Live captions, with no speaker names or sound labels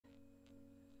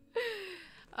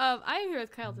I am here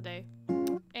with Kyle today,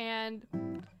 and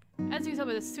as you can tell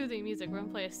by the soothing music, we're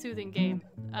gonna play a soothing game.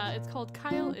 It's called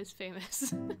Kyle is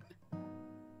Famous.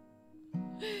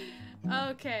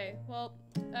 Okay, well,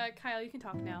 Kyle, you can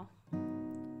talk now.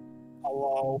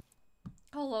 Hello.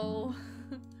 Hello.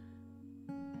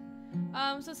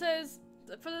 So it says,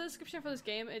 for the description for this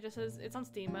game, it just says, it's on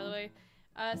Steam, by the way.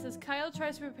 It says, Kyle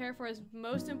tries to prepare for his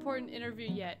most important interview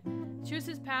yet. Choose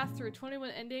his path through 21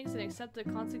 endings and accept the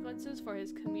consequences for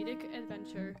his comedic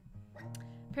adventure.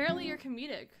 Apparently you're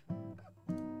comedic.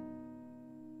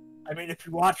 I mean, if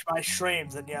you watch my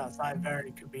streams, then yes, I'm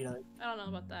very comedic. I don't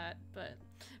know about that, but,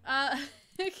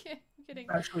 kidding.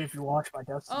 Especially if you watch my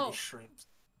Destiny streams.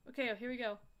 Okay, here we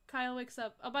go. Kyle wakes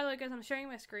up. Oh, by the way, guys, I'm sharing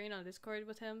my screen on Discord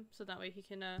with him, so that way he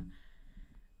can,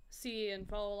 see and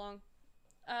follow along.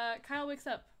 Kyle wakes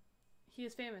up. He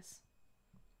is famous.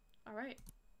 Alright.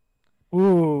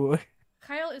 Ooh.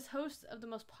 Kyle is host of the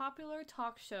most popular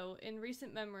talk show in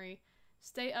recent memory,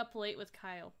 Stay Up Late with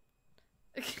Kyle.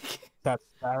 That's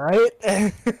alright.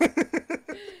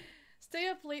 Stay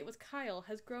Up Late with Kyle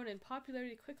has grown in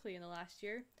popularity quickly in the last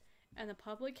year, and the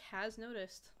public has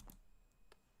noticed.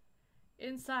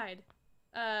 Inside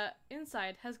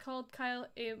has called Kyle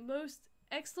a most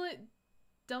excellent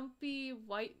dumpy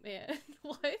white man.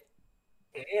 What?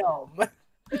 Damn.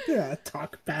 Yeah,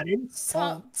 talk about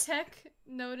insult. Top Tech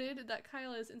noted that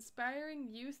Kyle is inspiring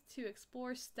youth to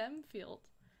explore STEM field.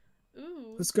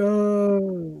 Ooh. Let's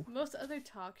go. Most other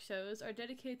talk shows are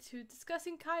dedicated to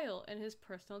discussing Kyle and his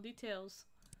personal details.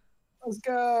 Let's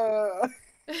go.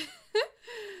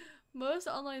 Most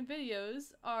online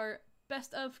videos are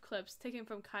best of clips taken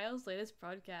from Kyle's latest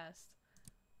broadcast.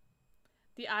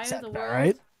 The eye of the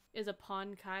world is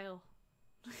upon Kyle.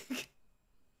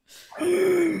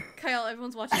 Kyle,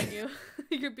 everyone's watching you.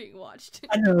 You're being watched.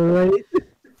 I know, right?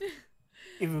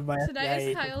 Even my Tonight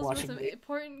is Kyle's most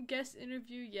important guest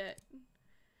interview yet.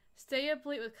 Stay Up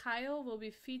Late with Kyle will be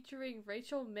featuring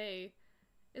Rachel May.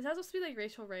 Is that supposed to be like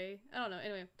Rachel Ray? I don't know.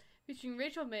 Anyway, featuring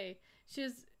Rachel May. She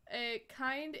is a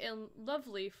kind and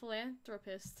lovely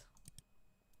philanthropist.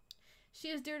 She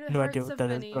is dear to the hearts of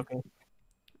many. Okay.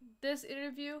 This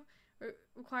interview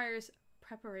requires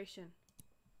preparation.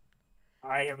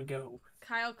 Alright, here we go.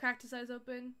 Kyle cracked his eyes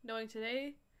open, knowing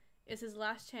today is his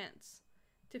last chance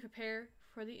to prepare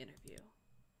for the interview.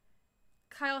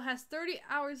 Kyle has 30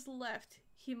 hours left.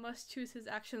 He must choose his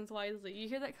actions wisely. You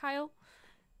hear that, Kyle?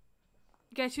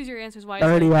 You gotta choose your answers wisely.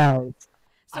 30 hours.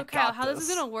 So, Kyle, how this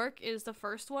is gonna work is the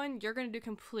first one you're gonna do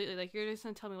completely. Like, you're just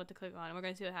gonna tell me what to click on, and we're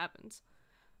gonna see what happens.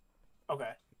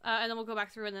 Okay. And then we'll go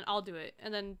back through, and then I'll do it.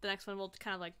 And then the next one we'll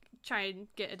kind of, like, try and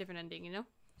get a different ending, you know?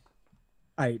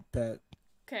 I bet.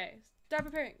 Okay, start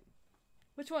preparing.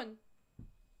 Which one?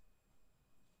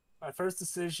 My first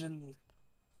decision...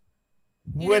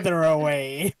 Wither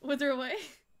away. Wither away?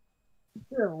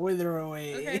 Wither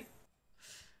away. Okay.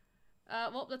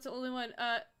 Well, that's the only one.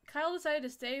 Kyle decided to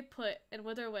stay put and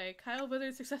wither away. Kyle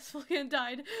withered successfully and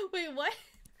died. Wait, what?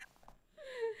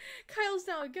 Kyle's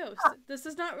now a ghost. This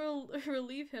does not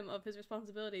relieve him of his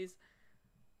responsibilities.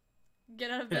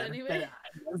 Get out of bed anyway.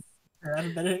 Get out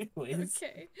of bed anyways.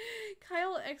 Okay.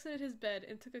 Kyle exited his bed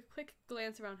and took a quick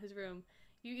glance around his room.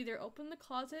 You either open the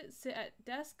closet, sit at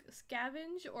desk,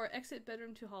 scavenge, or exit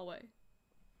bedroom to hallway.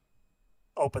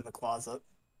 Open the closet.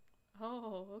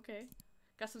 Oh, okay.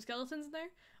 Got some skeletons in there?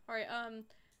 Alright,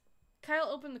 Kyle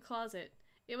opened the closet.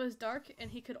 It was dark,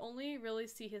 and he could only really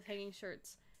see his hanging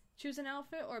shirts. Choose an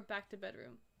outfit or back to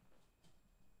bedroom.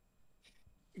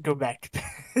 Go back to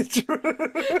bedroom.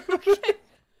 Okay.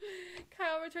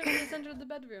 Kyle returned to the center of the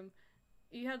bedroom.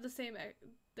 You have the same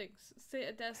things. Sit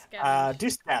at desk, scavenge. Do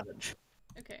scavenge.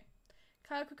 Okay.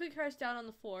 Kyle quickly crouched down on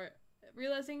the floor,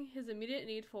 realizing his immediate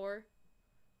need for...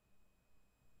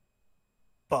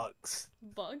 Bugs.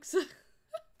 Bugs?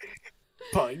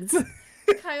 Bugs.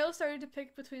 Kyle started to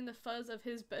pick between the fuzz of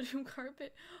his bedroom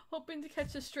carpet, hoping to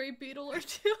catch a stray beetle or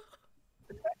two.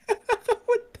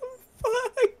 What the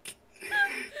fuck?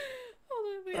 Hold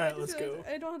on, wait. Alright, let's go.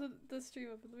 I don't have the stream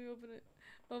open. Let me open it.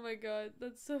 Oh my god,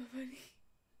 that's so funny.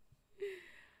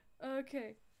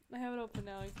 Okay, I have it open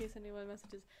now in case anyone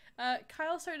messages.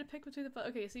 Kyle started to pick between the fuzz.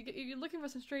 Okay, so you're looking for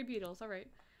some stray beetles. Alright.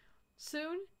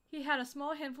 Soon, he had a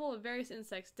small handful of various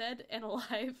insects, dead and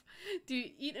alive. Do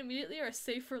you eat immediately or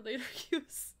save for later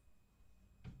use?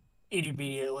 Eat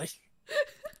immediately.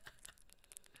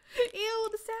 Ew,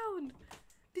 the sound!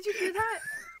 Did you hear that?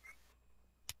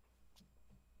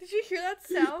 Did you hear that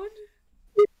sound?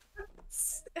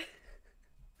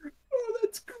 Oh,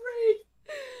 that's great!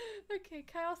 Okay,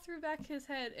 Kyle threw back his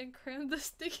head and crammed the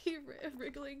sticky,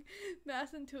 wriggling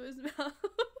mass into his mouth.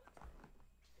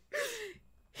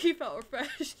 He felt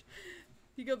refreshed.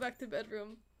 You go back to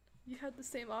bedroom. You had the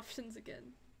same options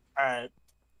again. Alright.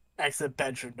 Exit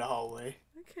bedroom to hallway.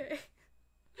 Okay.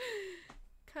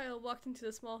 Kyle walked into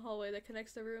the small hallway that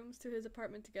connects the rooms to his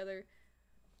apartment together.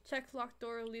 Check locked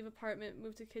door, leave apartment,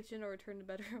 move to kitchen, or return to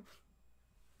bedroom.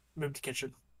 Move to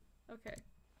kitchen. Okay.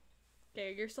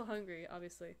 Okay, you're still hungry,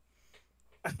 obviously.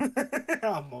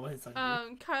 I'm always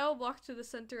hungry. Kyle walked to the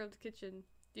center of the kitchen.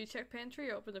 Do you check pantry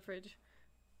or open the fridge?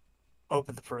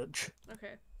 Open the fridge.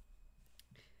 Okay.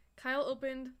 Kyle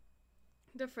opened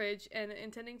the fridge and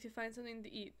intending to find something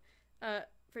to eat. Okay,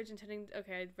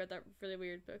 I read that really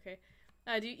weird, but okay.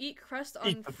 Do you eat crust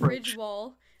on the fridge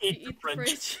wall? Eat Do you the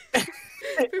fridge.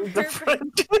 Eat the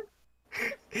fridge.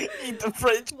 Eat the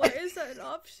fridge. Why is that an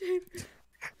option?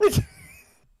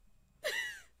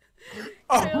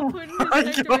 Oh Kyle pointed his my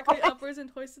neck God. directly upwards and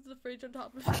hoisted the fridge on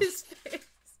top of his face.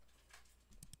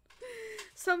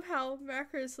 Somehow,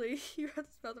 miraculously, he wrapped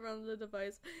his mouth around the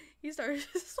device. He started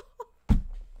to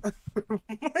swallow. Oh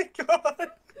my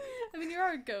God. I mean, you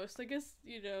are a ghost. I guess,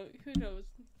 you know, who knows?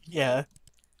 Yeah.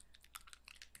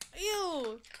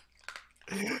 Ew!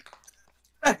 Ew,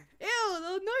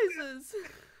 those noises!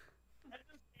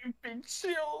 You big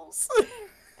chills.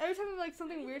 Every time like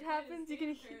something weird happens, you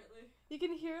can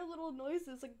hear little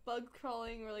noises like bug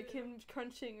crawling or like him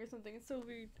crunching or something. It's so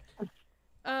weird.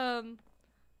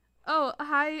 Oh,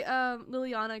 hi,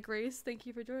 Liliana Grace. Thank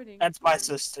you for joining. That's my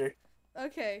sister.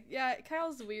 Okay, yeah,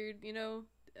 Kyle's weird, you know.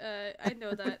 I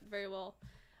know that very well.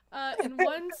 In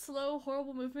one slow,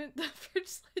 horrible movement, the fridge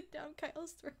slid down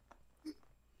Kyle's throat.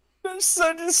 That's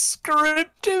so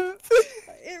descriptive.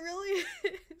 It really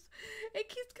is. It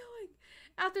keeps going.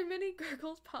 After many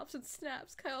gurgles, pops, and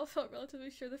snaps, Kyle felt relatively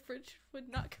sure the fridge would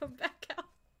not come back out.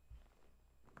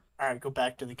 Alright, go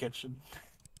back to the kitchen.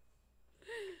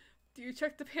 Do you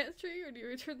check the pantry or do you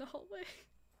return the hallway?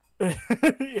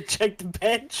 You check the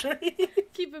pantry.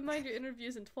 Keep in mind your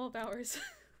interview's in 12 hours.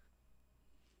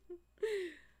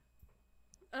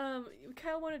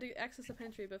 Kyle wanted to access the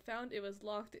pantry, but found it was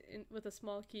locked in with a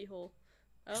small keyhole.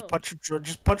 Oh.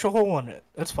 Just punch a hole in it.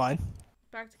 That's fine.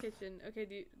 Back to kitchen. Okay,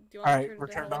 do you want Alright, to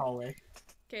return to hallway.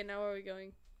 Okay, now where are we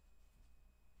going?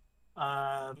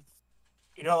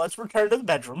 Let's return to the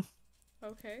bedroom.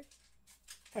 Okay.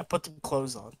 Yeah, put the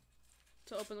clothes on.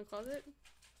 To open the closet?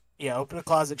 Yeah, open the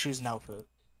closet, choose an outfit.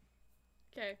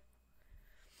 Okay.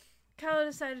 Kyle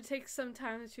decided to take some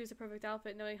time to choose the perfect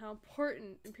outfit, knowing how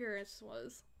important appearance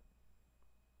was.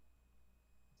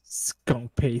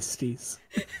 Skunk pasties.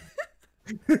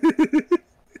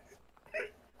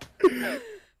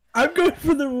 I'm going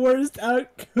for the worst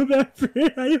outcome ever,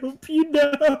 I hope you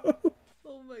know.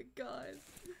 Oh my god.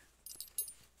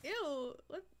 Ew.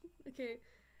 What? Okay.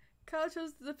 Kyle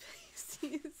chose the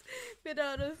pasties made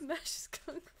out of mashed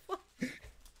skunk flesh.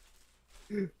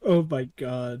 Oh my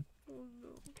god. Oh no.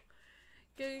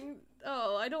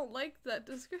 Oh, I don't like that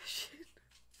description.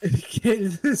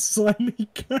 Get the slimy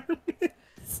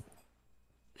garments.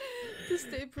 To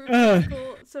stay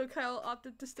practical, so Kyle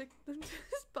opted to stick them to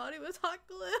his body with hot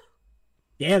glue.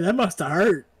 Yeah, that must have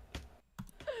hurt.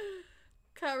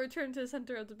 Kyle returned to the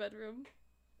center of the bedroom.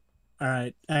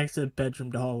 Alright, exit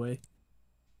bedroom to hallway.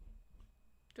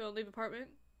 Do you want to leave apartment?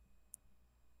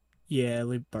 Yeah,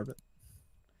 leave apartment.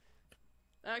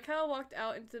 Kyle walked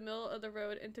out into the middle of the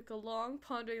road and took a long,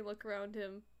 pondering look around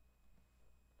him.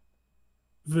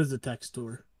 Visit tech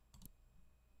store.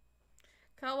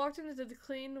 Kyle walked into the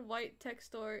clean, white tech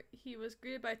store. He was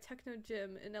greeted by Techno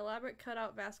Jim, an elaborate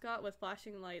cutout mascot with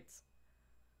flashing lights.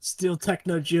 Steel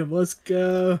Techno Gym, let's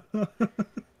go.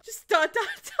 Just dot.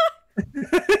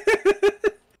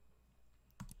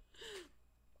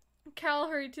 Cal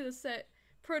hurried to the set.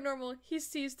 Per normal, he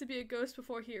ceased to be a ghost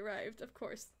before he arrived, of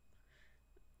course.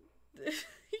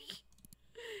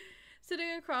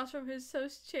 Sitting across from his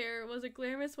host's chair was a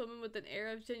glamorous woman with an air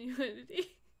of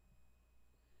genuinity.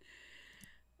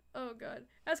 Oh god.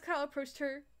 As Kyle approached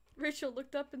her, Rachel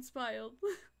looked up and smiled.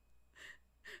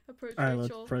 Rachel.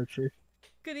 Let's approach her.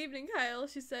 Good evening, Kyle,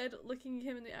 she said, looking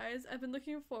him in the eyes. I've been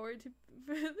looking forward to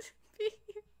being here.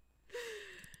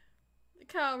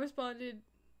 Kyle responded,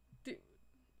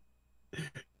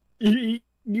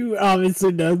 You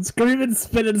obviously know. Scream and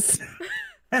spit and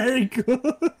very cool.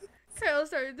 Kyle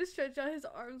started to stretch out his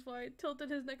arms wide, tilted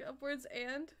his neck upwards,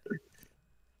 and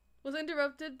was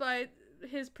interrupted by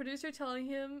his producer telling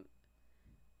him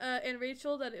and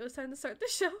Rachel that it was time to start the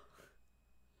show.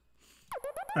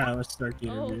 Alright, let's start the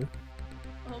interview.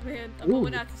 Oh man, a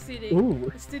moment after seating,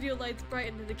 the studio lights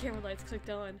brightened and the camera lights clicked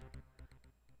on.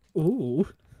 Ooh.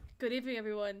 Good evening,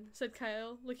 everyone, said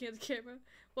Kyle, looking at the camera.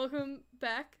 Welcome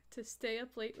back to Stay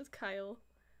Up Late with Kyle,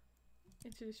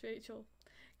 introduced Rachel.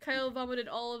 Kyle vomited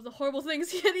all of the horrible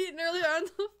things he had eaten earlier on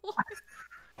the floor.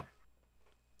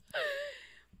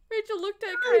 Rachel looked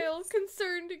at Kyle,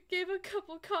 concerned, gave a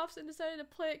couple coughs, and decided to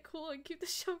play it cool and keep the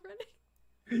show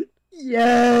running.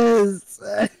 Yes!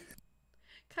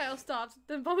 Kyle stopped,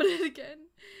 then vomited again,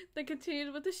 then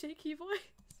continued with a shaky voice.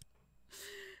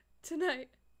 Tonight,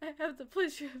 I have the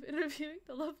pleasure of interviewing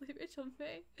the lovely Rachel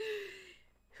May,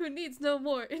 who needs no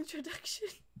more introduction.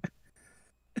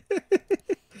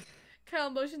 Kyle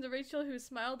motioned to Rachel, who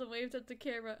smiled and waved at the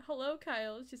camera. Hello,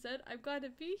 Kyle, she said. I'm glad to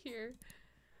be here.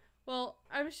 Well,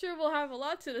 I'm sure we'll have a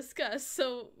lot to discuss,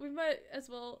 so we might as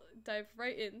well dive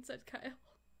right in, said Kyle.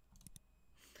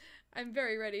 I'm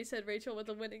very ready, said Rachel with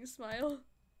a winning smile.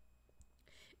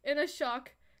 In a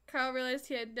shock, Kyle realized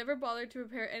he had never bothered to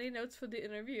prepare any notes for the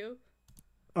interview.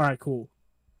 Alright, cool.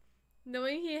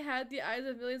 Knowing he had the eyes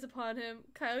of millions upon him,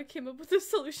 Kyle came up with a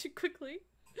solution quickly.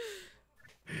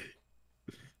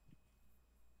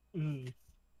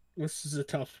 This is a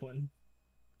tough one.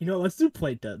 You know, let's do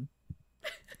play dead.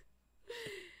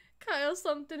 Kyle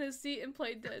slumped in his seat and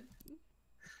played dead.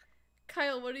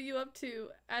 Kyle, what are you up to?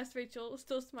 Asked Rachel,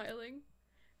 still smiling.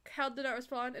 Kyle did not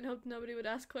respond and hoped nobody would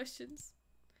ask questions.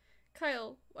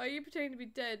 Kyle, why are you pretending to be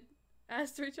dead?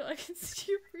 Asked Rachel. I can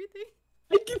see you breathing.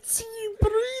 I can see you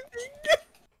breathing!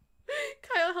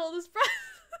 Kyle held his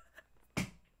breath.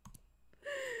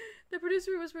 The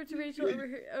producer whispered to Rachel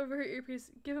over her earpiece,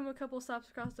 give him a couple slaps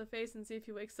across the face and see if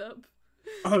he wakes up.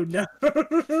 Oh no.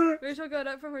 Rachel got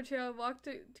up from her chair, walked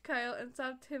to Kyle, and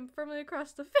slapped him firmly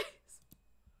across the face.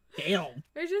 Damn.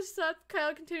 Rachel slapped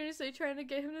Kyle continuously, trying to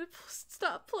get him to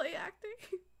stop play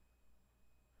acting.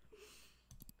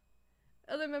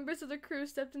 Other members of the crew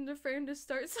stepped into frame to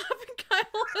start slapping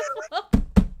Kyle as well.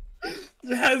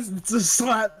 Yes, it's a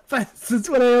slap fest. That's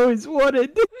what I always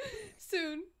wanted.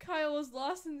 Soon, Kyle was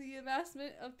lost in the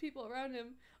amassment of people around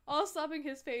him, all slapping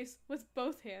his face with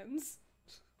both hands.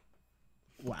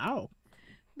 Wow.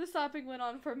 The slapping went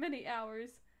on for many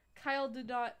hours. Kyle did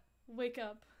not wake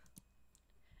up.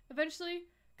 Eventually,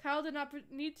 Kyle did not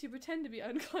need to pretend to be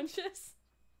unconscious.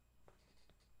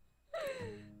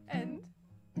 And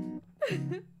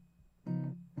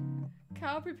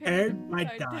Kyle prepared And my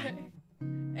die.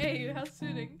 Hey, how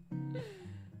soothing.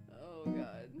 Oh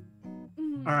god.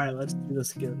 Alright, let's do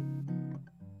this again.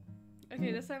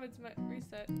 Okay, this time it's my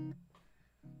reset.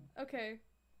 Okay.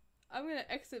 I'm gonna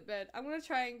exit bed. I'm gonna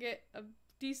try and get a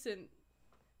decent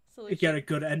solution. You get a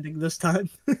good ending this time.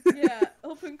 Yeah,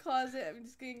 open closet. I'm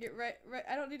just gonna get right.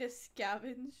 I don't need to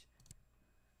scavenge.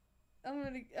 I'm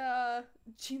gonna,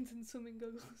 jeans and swimming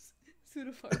goggles.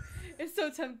 Pseudophar. It's so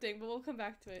tempting, but we'll come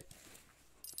back to it.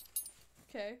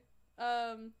 Okay.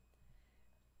 Kyle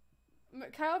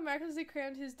miraculously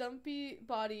crammed his dumpy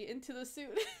body into the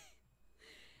suit.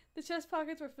 The chest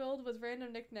pockets were filled with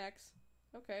random knickknacks.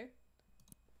 Okay.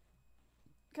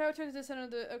 Kyle returns to the center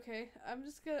of the... Okay, I'm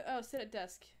just gonna... Oh, sit at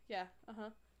desk. Yeah,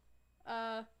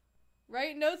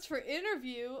 write notes for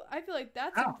interview? I feel like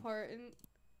that's important.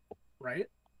 Right?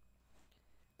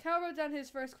 Kyle wrote down his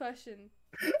first question.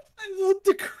 I love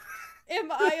the...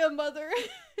 Am I a mother?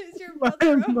 Is your Am I mother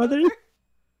a a mother? mother?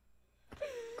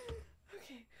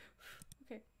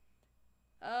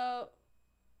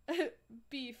 Okay.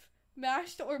 Beef.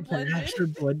 Mashed or blended? Mashed or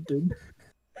blended.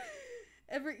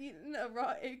 Ever eaten a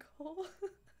raw egg whole?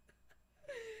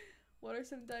 What are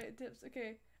some diet tips?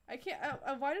 Okay, I can't.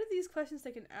 Why do these questions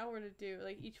take an hour to do?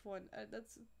 Like each one.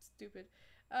 That's stupid.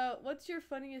 What's your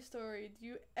funniest story? Do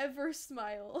you ever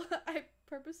smile? I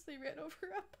purposely ran over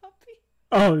a puppy.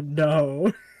 Oh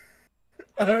no.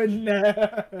 Oh no.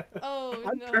 Oh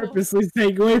I'm no. purposely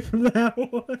staying away from that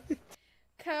one.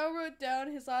 Kyle wrote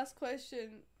down his last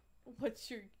question.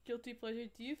 What's your guilty pleasure?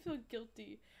 Do you feel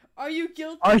guilty? Are you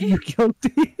guilty? Are you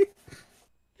guilty?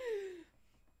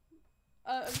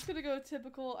 I'm just gonna go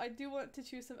typical. I do want to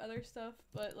choose some other stuff,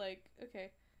 but like,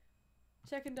 okay.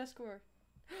 Check and desk drawer.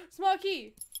 Small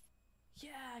key!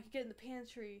 Yeah, I can get in the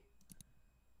pantry.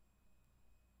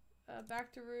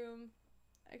 Back to room.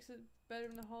 Exit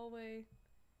bedroom to hallway.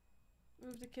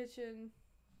 Move to kitchen.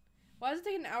 Why does it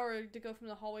take an hour to go from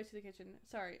the hallway to the kitchen?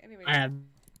 Sorry, anyway. I have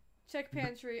Check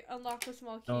pantry. Unlock the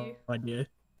small key. no idea.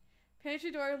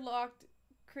 Pantry door lock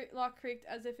creaked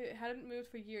as if it hadn't moved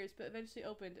for years, but eventually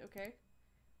opened, okay?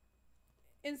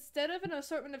 Instead of an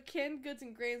assortment of canned goods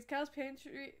and grains, Kyle's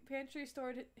pantry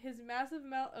stored his massive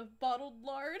amount of bottled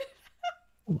lard.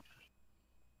 God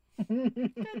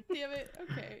damn it.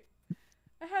 Okay.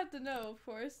 I had to know, of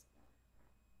course.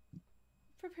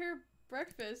 Prepare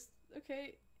breakfast.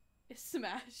 Okay.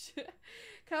 Smash.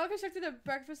 Kyle constructed a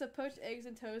breakfast of poached eggs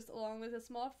and toast along with a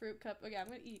small fruit cup. Okay, I'm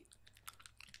gonna eat.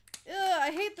 Ugh,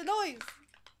 I hate the noise!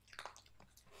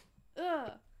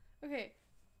 Ugh. Okay.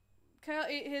 Kyle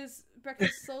ate his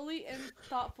breakfast slowly and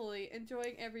thoughtfully,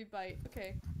 enjoying every bite.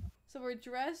 Okay. So we're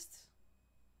dressed.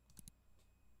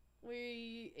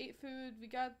 We ate food. We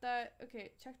got that.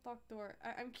 Okay, check locked door.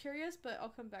 I'm curious, but I'll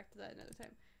come back to that another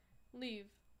time. Leave.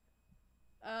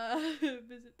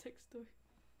 Visit text store.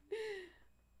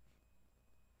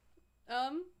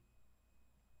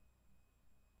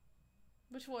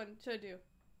 Which one should I do?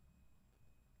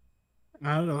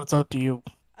 I don't know. It's up to you.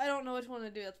 I don't know which one to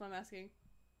do. That's what I'm asking.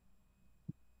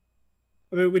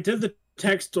 I mean, we did the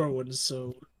text store one,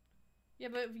 so Yeah,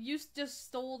 but you just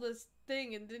stole this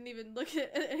thing and didn't even look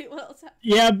at anyone else.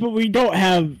 yeah, but we don't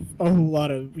have a whole lot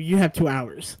of. You have 2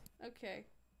 hours. Okay.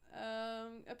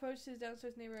 Approached his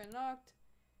downstairs neighbor and knocked.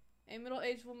 A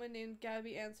middle-aged woman named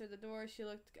Gabby answered the door. She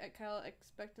looked at Kyle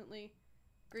expectantly.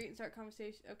 Greet and start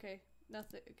conversation. Okay,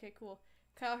 nothing. Okay, cool.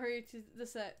 Kyle hurried to the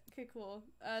set. Okay, cool.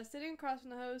 Sitting across from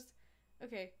the host.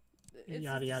 Okay, it's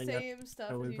Yada, the yada, yada. same stuff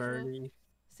So as we've usual. already.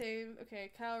 Same.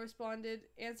 Okay, Kyle responded.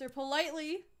 Answer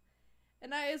politely.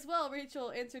 And I as well,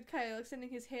 Rachel, answered Kyle, extending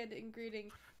his hand in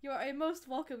greeting. You are a most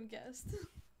welcome guest.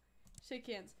 Shake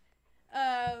hands.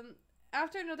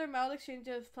 After another mild exchange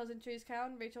of pleasantries, Kyle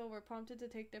and Rachel were prompted to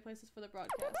take their places for the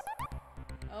broadcast.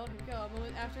 Oh, here we go. A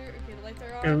moment after. Okay, the lights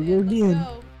are on. Here we And go let's again.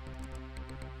 go.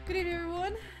 Good evening,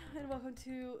 everyone, and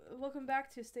welcome back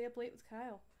to Stay Up Late with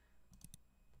Kyle.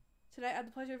 Tonight, I had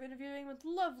the pleasure of interviewing with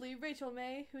lovely Rachel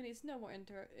May, who needs no more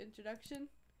introduction.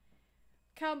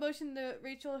 Kyle motioned to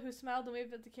Rachel, who smiled and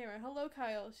waved at the camera. Hello,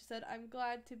 Kyle, she said. I'm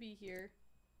glad to be here.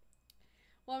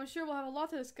 Well, I'm sure we'll have a lot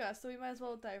to discuss, so we might as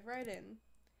well dive right in.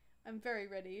 I'm very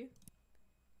ready.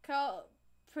 Kyle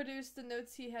produced the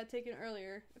notes he had taken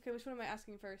earlier. Okay, which one am I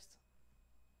asking first?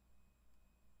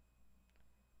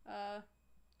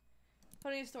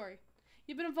 Funny story.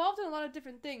 You've been involved in a lot of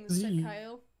different things, said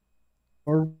Kyle.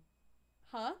 Or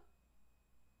Huh?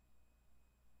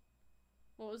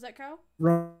 What was that, Kyle?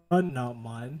 run, not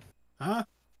mine. Huh?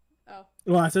 Oh.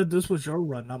 Well, I said this was your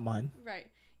run, not mine. Right.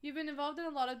 You've been involved in a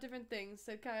lot of different things,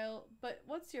 said Kyle, but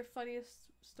what's your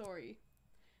funniest story?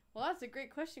 Well, that's a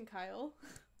great question, Kyle.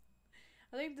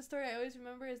 I think the story I always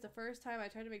remember is the first time I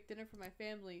tried to make dinner for my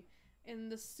family. In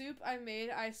the soup I made,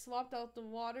 I swapped out the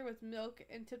water with milk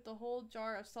and tipped a whole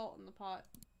jar of salt in the pot.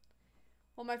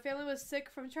 While my family was sick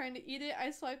from trying to eat it,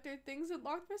 I swiped their things and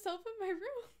locked myself in my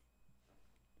room.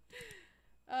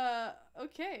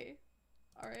 Okay.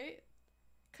 Alright.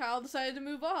 Kyle decided to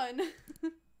move on.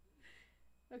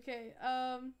 Okay,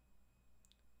 are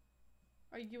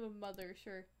you a mother?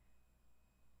 Sure.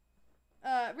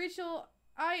 Rachel,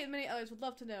 I and many others would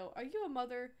love to know, are you a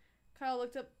mother? Kyle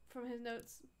looked up from his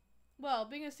notes. Well,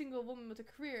 being a single woman with a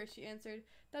career, she answered,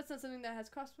 that's not something that has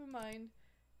crossed my mind.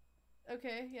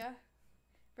 Okay, yeah.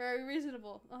 Very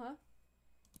reasonable. Uh-huh.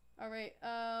 Alright,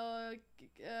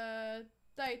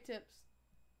 diet tips.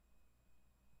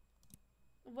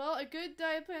 Well, a good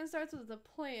diet starts with a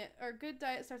plan,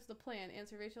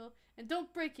 answered Rachel. And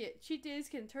don't break it. Cheat days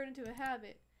can turn into a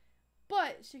habit.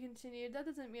 But, she continued, that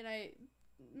doesn't mean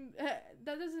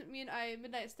I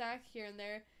midnight snack here and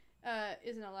there,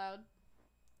 isn't allowed.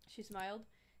 She smiled.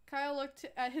 Kyle looked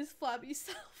at his flabby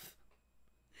self,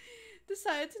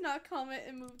 decided to not comment,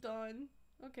 and moved on.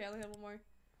 Okay, I only have one more.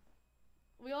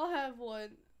 We all have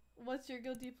one. What's your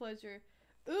guilty pleasure?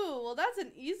 Ooh, well that's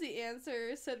an easy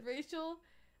answer, said Rachel.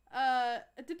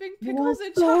 Dipping pickles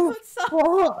in chocolate sauce.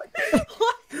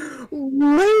 What?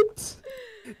 No.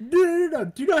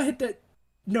 Do not hit that.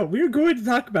 No, we were going to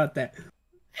talk about that.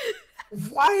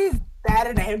 Why is that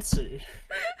an answer?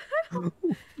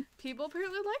 People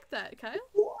apparently like that, Kyle.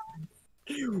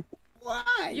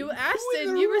 Why? You asked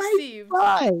and you received.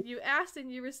 You asked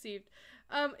and you received.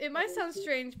 It might sound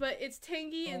strange, but it's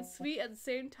tangy and sweet at the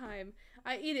same time.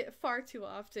 I eat it far too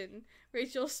often.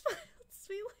 Rachel smiled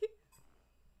sweetly.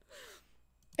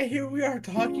 And here we are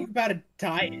talking about a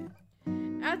diet.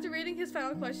 After reading his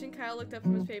final question, Kyle looked up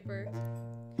from his paper.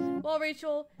 Well,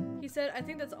 Rachel, he said, I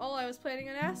think that's all I was planning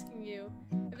on asking you.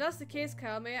 If that's the case,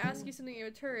 Kyle, may I ask you something in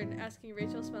return? Asking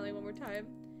Rachel, smiling one more time.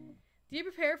 Do you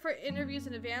prepare for interviews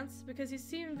in advance? Because you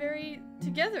seem very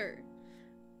together.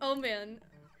 Oh man.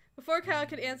 Before Kyle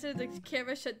could answer, the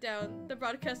camera shut down. The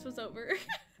broadcast was over.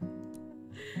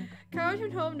 Kyle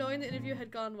returned home knowing the interview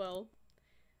had gone well.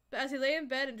 But as he lay in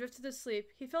bed and drifted to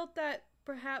sleep, he felt that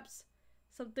perhaps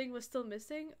something was still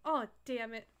missing. Oh,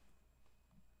 damn it.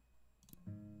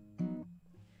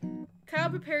 Kyle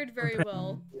prepared very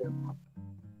well.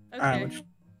 Okay.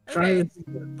 Try this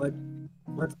again, but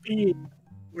let's be.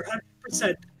 We're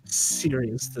 100%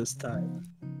 serious this time.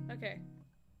 Okay.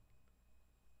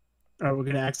 Alright, we're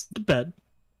gonna exit the bed.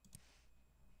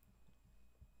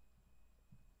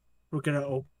 We're gonna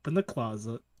open the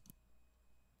closet.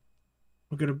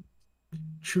 We're gonna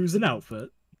choose an outfit.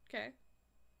 Okay.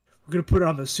 We're gonna put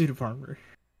on the suit of armor.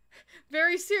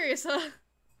 Very serious, huh?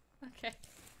 Okay.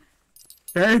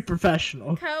 Very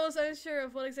professional. Kyle was unsure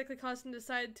of what exactly caused him to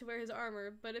decide to wear his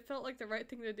armor, but it felt like the right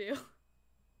thing to do.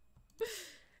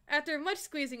 After much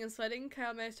squeezing and sweating,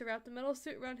 Kyle managed to wrap the metal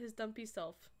suit around his dumpy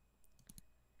self.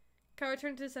 Kyle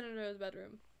returned to the center of his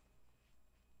bedroom.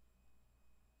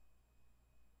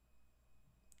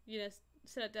 You gonna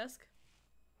sit at desk?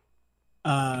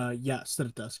 Yeah, sit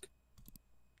at desk.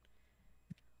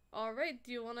 Alright,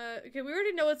 do you wanna... Okay, we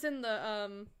already know what's in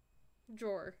the,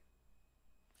 drawer.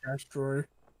 Trash drawer.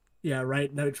 Yeah,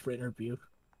 write notes for interview.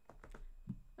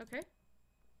 Okay.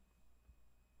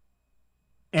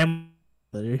 Am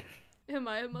mother. Am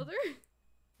I a mother?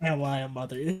 Am I a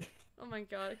mother? Oh my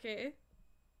god, okay.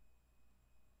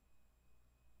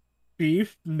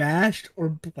 Beef, mashed, or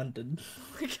blended?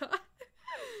 Oh my god.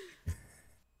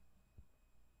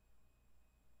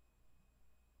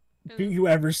 Do you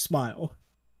ever smile?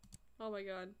 Oh my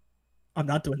god. I'm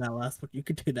not doing that last one. You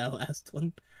could do that last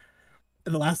one.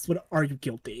 And the last one, are you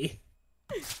guilty?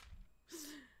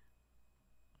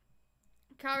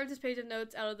 Kyle ripped his page of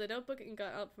notes out of the notebook and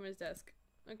got up from his desk.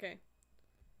 Okay.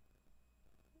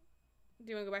 Do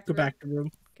you want to go back to Go back to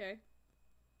room. Okay.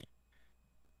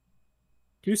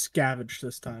 Do scavenge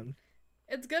this time.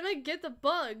 It's gonna get the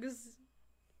bugs.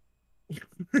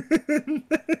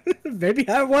 Maybe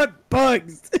I want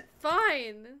bugs.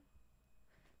 Fine.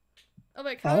 Oh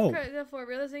wait, Kyle cried out for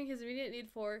realizing his immediate need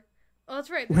for... Oh,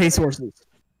 that's right. Resources.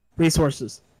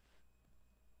 Resources.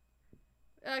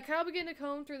 Kyle began to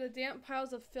comb through the damp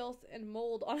piles of filth and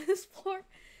mold on his floor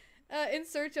in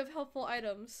search of helpful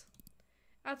items.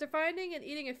 After finding and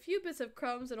eating a few bits of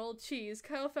crumbs and old cheese,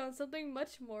 Kyle found something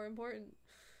much more important.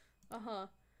 Uh-huh.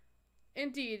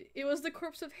 Indeed, it was the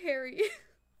corpse of Harry.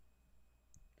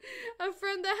 A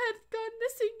friend that had gone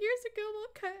missing years ago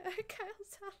while at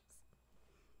Kyle's house.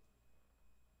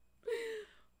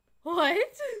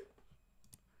 What?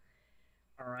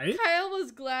 Alright. Kyle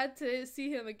was glad to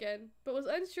see him again, but was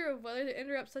unsure of whether to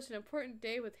interrupt such an important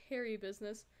day with Harry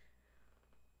business.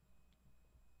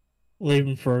 Leave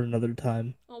him for another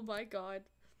time. Oh my god.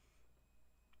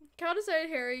 Kyle decided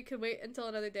Harry could wait until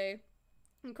another day,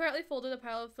 and quietly folded a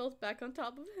pile of filth back on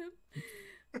top of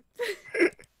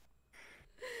him.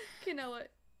 Okay, now what?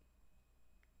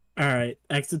 Alright,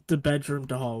 exit the bedroom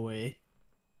to hallway.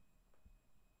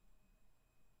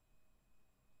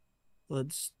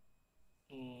 Let's...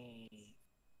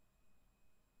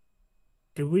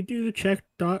 Did we do the check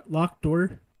locked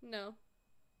door? No.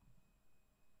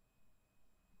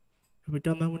 Have we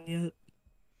done that one yet?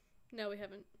 No, we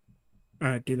haven't.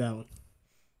 Alright, do that one.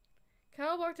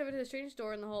 Kyle walked over to the strange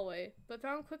door in the hallway, but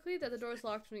found quickly that the door was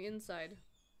locked from the inside.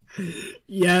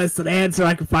 Yes, an answer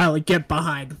I can finally get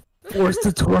behind. Force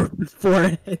the door with his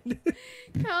forehead.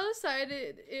 Kyle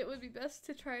decided it would be best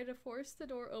to try to force the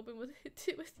door open with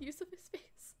use of his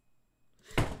face.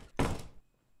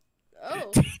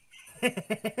 Oh.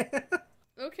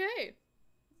 Okay.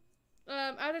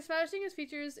 After smashing his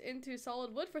features into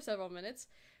solid wood for several minutes,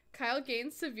 Kyle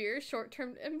gained severe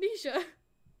short-term amnesia.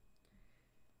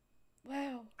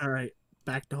 Wow. Alright,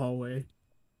 back to hallway.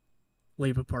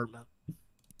 Leave apartment.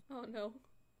 Oh no.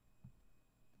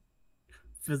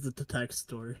 Visit the tech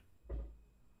store.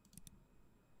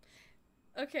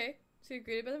 Okay, so you're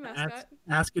greeted by the mascot.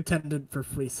 Ask attendant for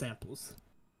free samples.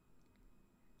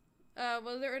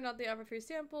 Whether or not they offer free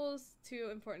samples to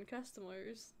important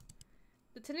customers.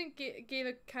 The attendant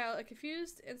gave Kyle a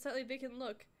confused and slightly vacant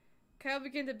look. Kyle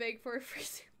began to beg for a free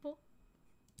sample.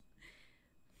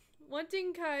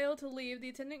 Wanting Kyle to leave, the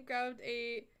attendant grabbed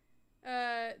a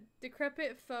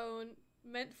decrepit phone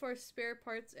meant for spare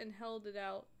parts and held it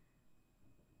out.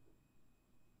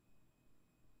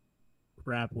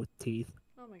 Grab with teeth.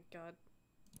 Oh my god.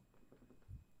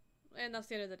 And that's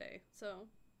the end of the day, so.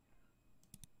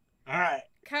 Alright.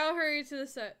 Kyle hurried to the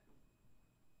set.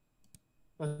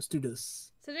 Let's do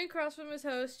this. Sitting across from his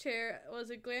host chair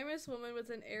was a glamorous woman with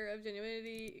an air of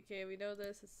genuinity. Okay, we know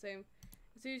this. It's the same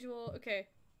as usual. Okay.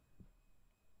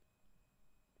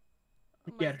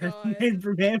 Oh my Get her god. name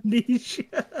from amnesia.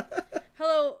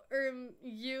 Hello,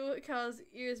 you. Kyle's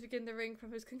ears began to ring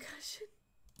from his concussion.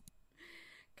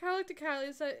 Kyle looked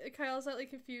at Kyle slightly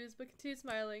confused, but continued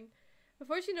smiling.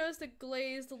 Before she noticed the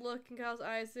glazed look in Kyle's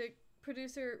eyes, the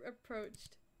producer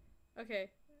approached.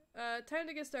 Okay. Time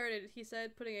to get started, he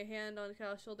said, putting a hand on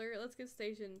Kyle's shoulder. Let's get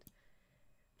stationed.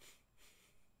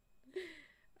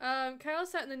 Kyle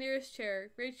sat in the nearest chair.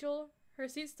 Rachel, her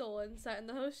seat stolen, sat in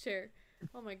the host chair.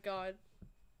 Oh my god.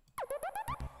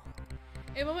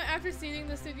 A moment after seating,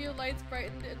 the studio lights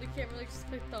brightened and the camera just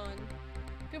clicked on.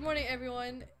 Good morning,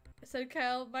 everyone, said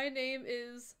Kyle. My name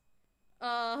is...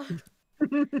 Kyle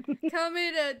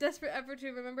made a desperate effort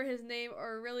to remember his name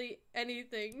or really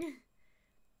anything.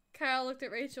 Kyle looked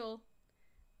at Rachel.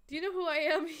 Do you know who I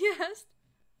am? He asked.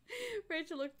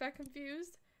 Rachel looked back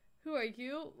confused. Who are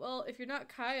you? Well, if you're not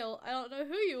Kyle, I don't know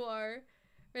who you are.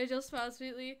 Rachel smiled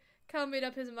sweetly. Kyle made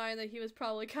up his mind that he was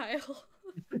probably Kyle.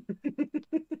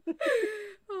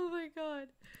 Oh my god.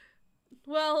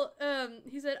 Well,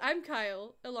 he said, I'm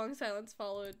Kyle. A long silence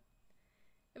followed.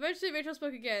 Eventually, Rachel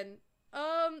spoke again.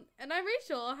 And I'm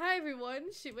Rachel. Hi,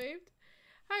 everyone, she waved.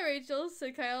 Hi, Rachel,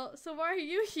 said Kyle. So why are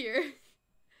you here?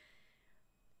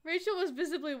 Rachel was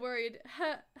visibly worried.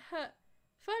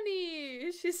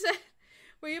 Funny, she said.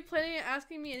 Were you planning on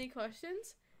asking me any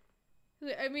questions?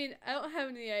 I mean, I don't have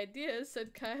any ideas,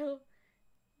 said Kyle.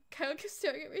 Kyle kept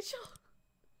staring at Rachel.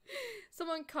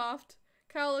 Someone coughed.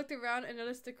 Kyle looked around and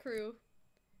noticed the crew.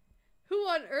 Who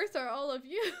on earth are all of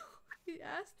you? He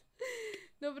asked.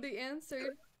 Nobody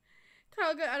answered.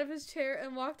 Kyle got out of his chair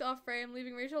and walked off frame,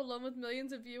 leaving Rachel alone with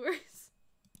millions of viewers.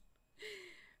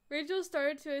 Rachel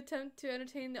started to attempt to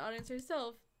entertain the audience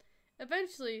herself.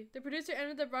 Eventually, the producer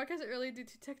ended the broadcast early due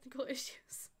to technical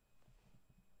issues.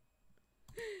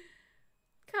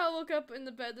 Kyle woke up in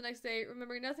the bed the next day,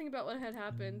 remembering nothing about what had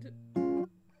happened.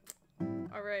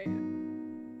 Alright.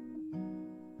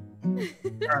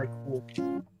 Alright, cool.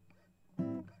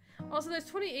 Also, there's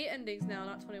 28 endings now,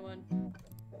 not 21.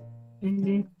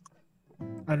 Mm-hmm.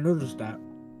 I noticed that.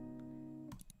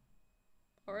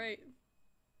 Alright.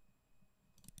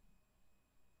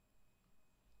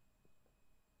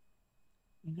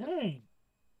 Dang.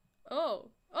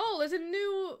 Oh, there's a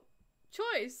new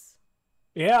choice.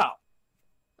 Yeah.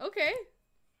 Okay.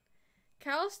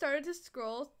 Cal started to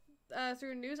scroll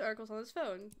through news articles on his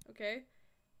phone. Okay.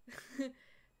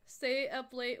 Stay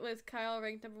up late with Kyle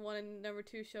ranked #1 and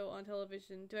 #2 show on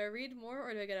television. Do I read more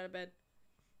or do I get out of bed?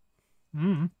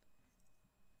 Mm-hmm.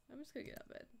 I'm just gonna get out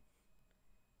of bed.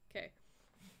 Okay.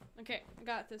 Okay, I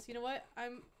got this. You know what?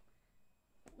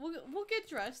 We'll get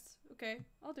dressed. Okay,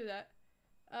 I'll do that.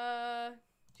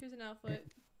 Choose an outfit.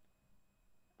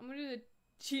 I'm gonna do the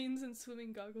jeans and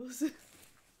swimming goggles.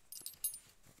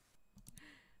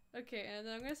 Okay, and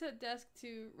then I'm gonna set a desk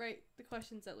to write the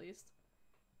questions at least.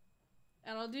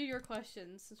 And I'll do your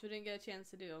questions since we didn't get a chance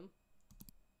to do them.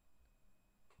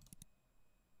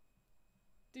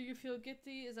 Do you feel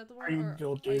guilty? Is that the one? Are you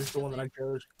guilty? Is the one that I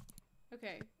chose.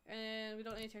 Okay, and we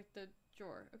don't need to check the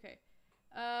drawer. Okay.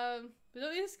 We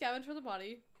don't need to scavenge for the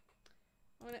body.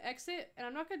 I'm gonna exit, and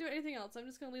I'm not gonna do anything else. I'm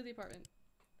just gonna leave the apartment.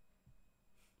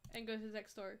 And go to the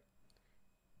next door.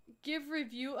 Give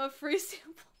review of free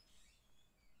sample.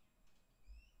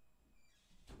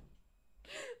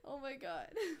 Oh my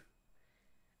god.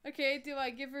 Okay, do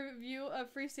I give a review of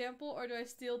free sample, or do I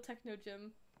steal Techno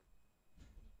Gym?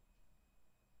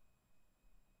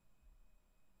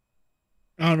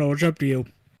 I don't know. It's up to you.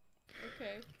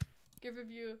 Okay. Give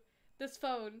review. This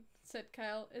phone, said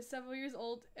Kyle, is several years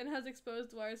old and has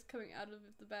exposed wires coming out of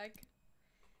the back.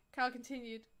 Kyle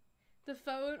continued. The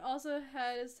phone also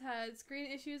has had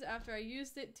screen issues after I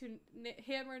used it to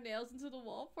hammer nails into the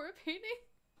wall for a painting.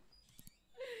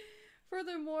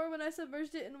 Furthermore, when I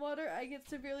submerged it in water, I get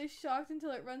severely shocked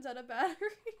until it runs out of battery.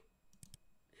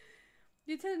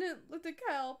 The attendant looked at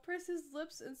Kyle, pursed his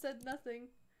lips, and said nothing.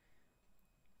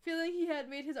 Feeling he had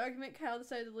made his argument, Kyle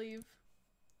decided to leave.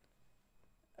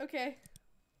 Okay.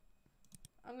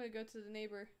 I'm gonna go to the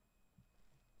neighbor.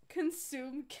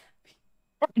 Consume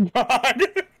Gabby. God.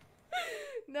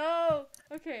 No!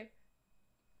 Okay.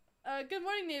 Good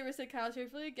morning, neighbor, said Kyle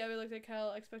cheerfully. Gabby looked at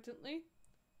Kyle expectantly.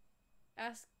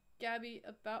 Ask Gabby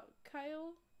about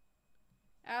Kyle?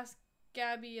 Ask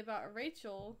Gabby about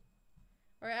Rachel?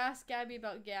 Or ask Gabby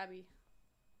about Gabby?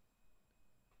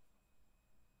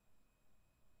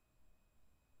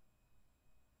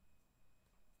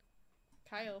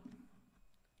 Kyle. Do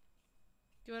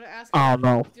you want to ask? Oh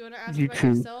no. Do you want to ask You about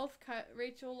choose. yourself,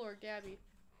 Rachel, or Gabby?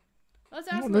 Let's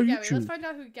ask No, about you Gabby. choose. Let's find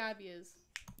out who Gabby is.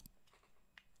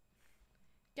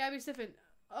 Gabby stiffened.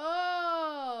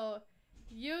 Oh,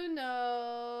 you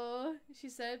know, she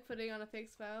said, putting on a fake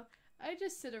smile. I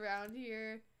just sit around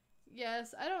here.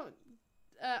 Yes, I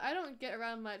don't get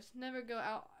around much. Never go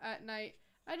out at night.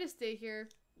 I just stay here,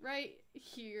 right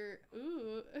here.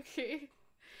 Ooh, okay.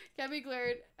 Gabby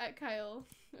glared at Kyle.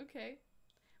 Okay.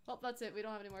 Well, that's it. We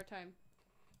don't have any more time.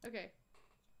 Okay.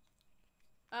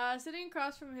 Sitting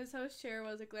across from his host chair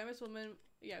was a glamorous woman.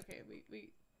 Yeah, okay.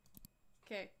 We.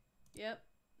 Okay. Yep.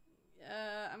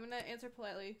 I'm gonna answer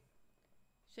politely.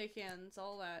 Shake hands.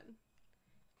 All that.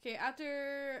 Okay,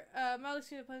 after Malik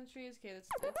seen the punch trees. Okay, it's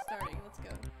starting. Let's go.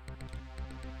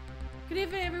 Good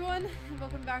evening, everyone, and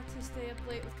welcome back to Stay Up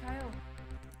Late with Kyle.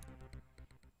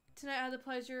 Tonight I had the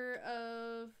pleasure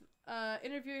of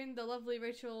interviewing the lovely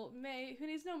Rachel May, who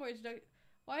needs no more introduction.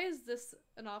 Why is this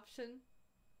an option?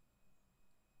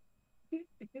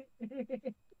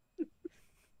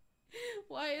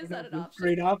 Why is that an option?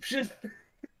 Great option.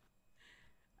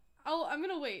 Oh, I'm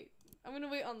gonna wait. I'm gonna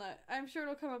wait on that. I'm sure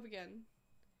it'll come up again.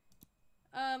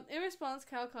 In response,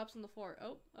 Kyle claps on the floor.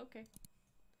 Oh, okay.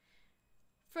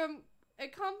 From a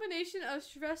combination of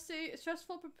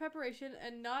stressful preparation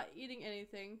and not eating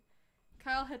anything,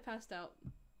 Kyle had passed out.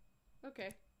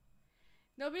 Okay.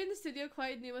 Nobody in the studio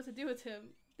quite knew what to do with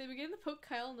him. They began to poke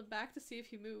Kyle in the back to see if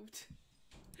he moved.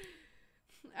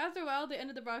 After a while, they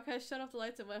ended the broadcast, shut off the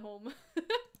lights, and went home.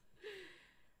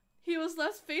 He was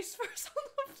left face first on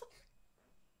the floor.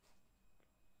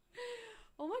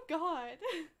 Oh my god.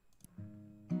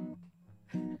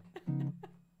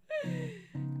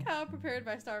 Kyle prepared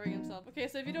by starving himself. Okay,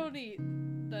 so if you don't eat,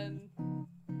 then...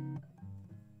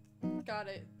 Got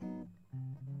it.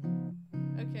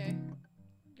 Okay.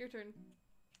 Your turn.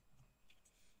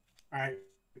 Alright.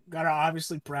 Gotta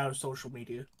obviously browse social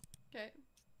media. Okay.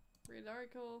 Read the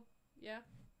article. Yeah.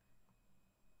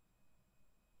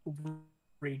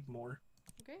 Read more.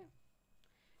 Okay.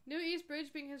 New East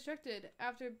Bridge being constructed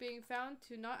after being found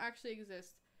to not actually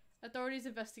exist. Authorities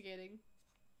investigating.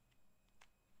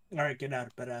 Alright, get out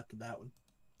of bed after that one.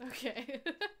 Okay.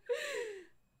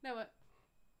 Now what?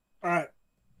 Alright.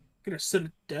 Gonna sit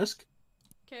at the desk.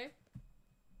 Okay.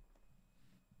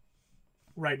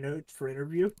 Write notes for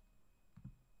interview.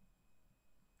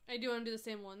 I do want to do the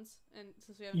same ones, and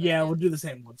since we have We'll do the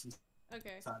same ones this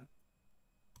okay. time.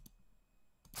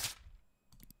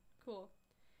 Cool.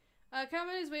 Kyle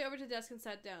made his way over to the desk and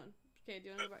sat down. Okay, do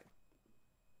you want to go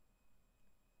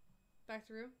back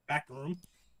to the room? Back to the room.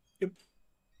 Yep.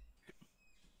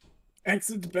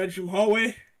 Exit the bedroom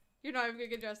hallway. You're not even gonna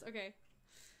get dressed. Okay.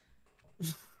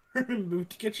 Move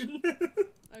to kitchen.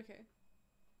 Okay.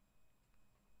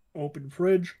 Open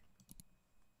fridge.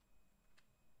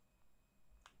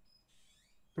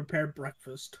 Prepare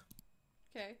breakfast.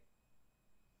 Okay.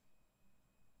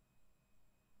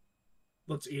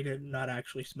 Let's eat it and not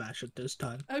actually smash it this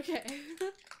time. Okay.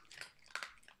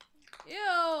 Ew,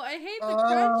 I hate the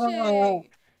crunching.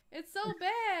 It's so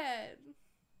bad.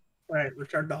 Alright,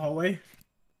 return to the hallway.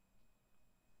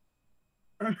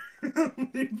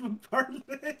 Leave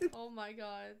apartment. Oh my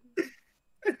god.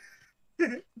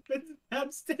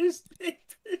 Upstairs, baby.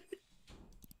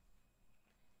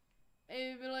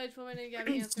 A middle-aged woman named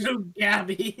Gabby It's answered. so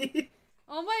Gabby.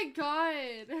 Oh my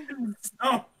god.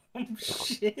 Oh,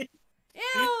 shit.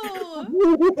 Ew!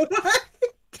 What?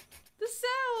 The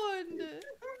sound!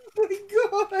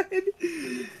 Oh my god.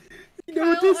 You know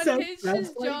what Kyle this sound unhinged sounds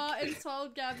his like? jaw and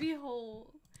swallowed Gabby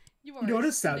whole. You are You know what a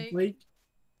it sounds snake.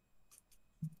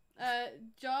 like?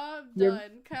 Job Yeah.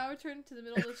 done. Kyle returned to the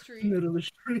middle of the street. Middle of the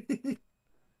street. Okay.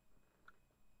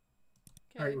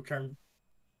 Alright, return.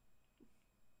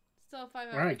 Still 5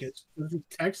 hours. Alright, guys. There's a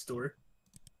text store.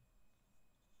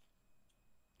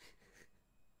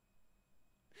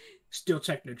 Still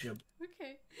Techno Gym.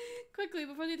 Okay. Quickly,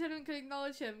 before the attendant could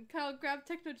acknowledge him, Kyle grabbed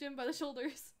Techno Jim by the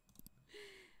shoulders.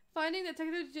 Finding that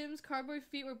Techno Jim's cardboard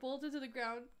feet were bolted to the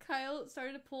ground, Kyle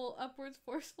started to pull upwards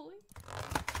forcefully.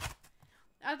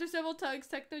 After several tugs,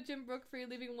 Techno Jim broke free,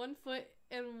 leaving one foot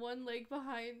and one leg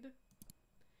behind.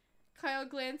 Kyle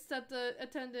glanced at the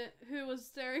attendant, who was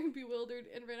staring bewildered,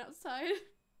 and ran outside.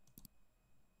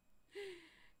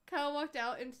 Kyle walked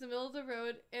out into the middle of the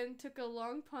road and took a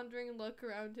long, pondering look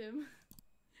around him.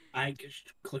 I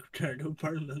just click return to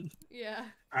apartment. Yeah.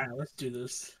 Alright, let's do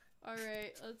this.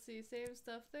 Alright, let's see. Same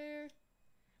stuff there.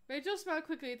 Rachel smiled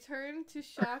quickly, turned to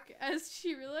shock as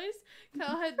she realized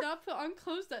Kyle had not put on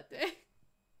clothes that day.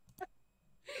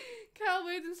 Kyle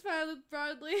waved and smiled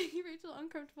broadly. Rachel,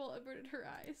 uncomfortable, averted her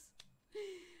eyes.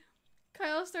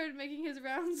 Kyle started making his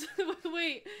rounds.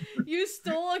 Wait, you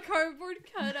stole a cardboard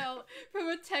cutout from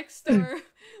a tech store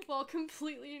while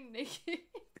completely naked.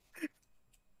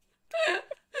 I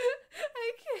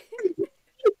can't.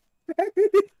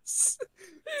 This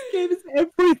game is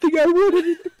everything I wanted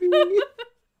it to be.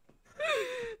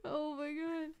 Oh my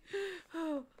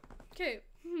god. Okay.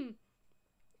 Alright,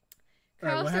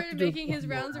 Kyle we'll have to started do making his one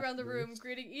more rounds around the room, afterwards.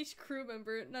 greeting each crew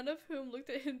member, none of whom looked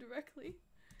at him directly.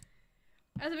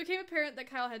 As it became apparent that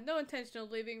Kyle had no intention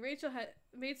of leaving, Rachel had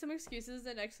made some excuses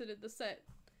and exited the set.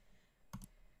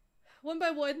 One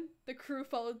by one, the crew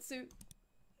followed suit.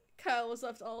 Kyle was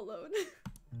left all alone.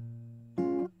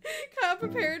 Kyle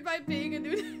prepared by being a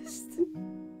nudist.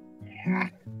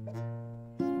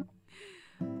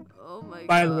 my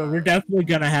By god. the way, we're definitely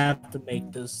gonna have to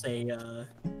make this a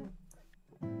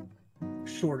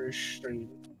shorter stream.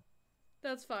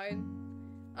 That's fine.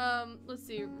 Let's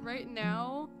see. Right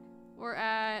now, we're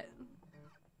at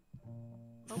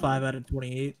 5 out of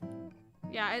 28.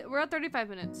 yeah, we're at 35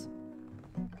 minutes.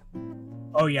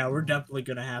 Oh yeah, we're definitely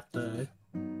gonna have to.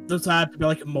 This will have to be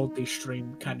like a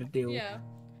multi-stream kind of deal. Yeah.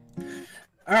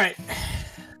 All right.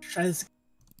 Try this.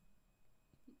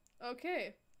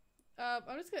 Okay.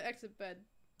 I'm just gonna exit bed.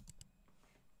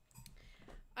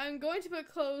 I'm going to put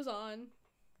clothes on.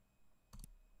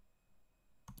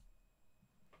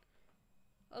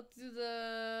 I'll do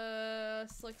the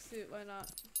slick suit, why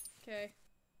not? Okay.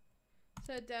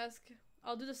 Set desk.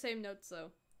 I'll do the same notes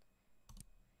though.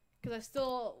 Because I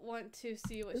still want to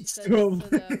see what she says to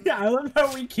them. I love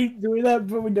how we keep doing that,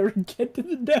 but we never get to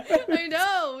the desk. I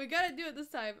know! We gotta do it this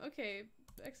time. Okay.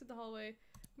 Exit the hallway.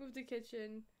 Move to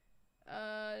kitchen.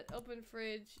 Open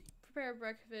fridge. Prepare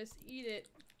breakfast. Eat it.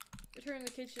 Return to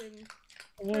the kitchen.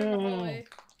 Return to the hallway.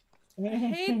 I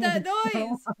hate that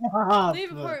noise!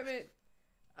 Leave apartment.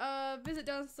 Visit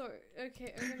downstairs.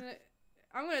 Okay,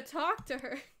 I'm gonna talk to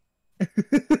her.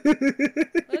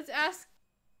 Let's ask.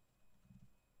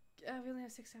 We only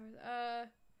have 6 hours.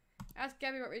 Ask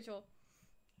Gabby about Rachel.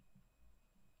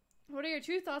 What are your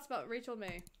true thoughts about Rachel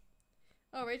May?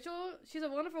 Oh, Rachel, she's a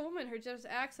wonderful woman. Her generous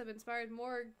acts have inspired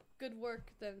more good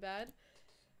work than bad.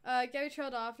 Gabby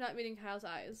trailed off, not meeting Kyle's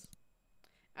eyes.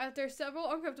 After several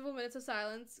uncomfortable minutes of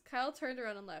silence, Kyle turned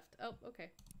around and left. Oh,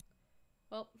 okay.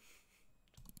 Well.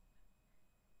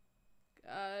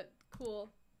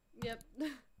 Cool. Yep.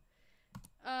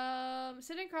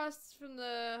 Sitting across from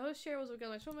the host chair was a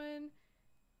nice woman.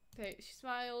 Okay, she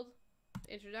smiled.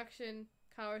 Introduction.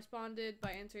 Kyle responded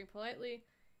by answering politely.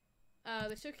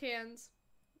 They shook hands,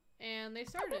 and they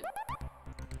started.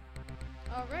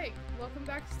 Alright, welcome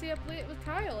back to Stay Up Late with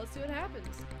Kyle. Let's see what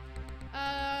happens.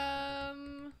 I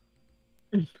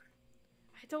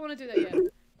don't want to do that yet.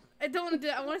 I don't want to do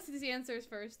that. I want to see these answers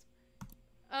first.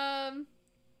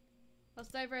 Let's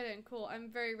dive right in. Cool.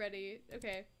 I'm very ready.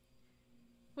 Okay.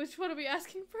 Which one are we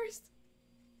asking first?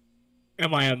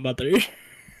 Am I a mother?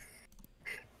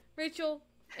 Rachel,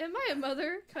 am I a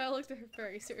mother? Kyle looked at her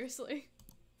very seriously.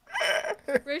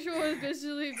 Rachel was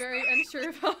visibly very unsure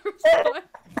of how to respond.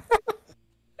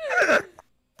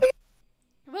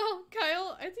 Well,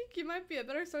 Kyle, I think you might be a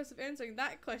better source of answering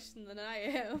that question than I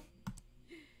am.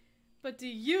 But do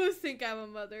you think I'm a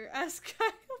mother? Asked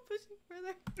Kyle, pushing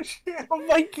further. Oh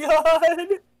my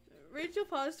god! Rachel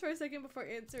paused for a second before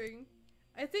answering.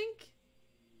 I think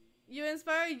you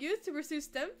inspire youth to pursue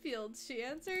STEM fields, she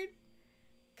answered.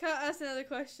 Kyle asked another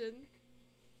question.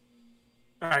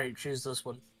 Alright, choose this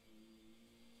one.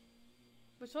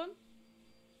 Which one?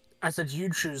 I said you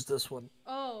choose this one.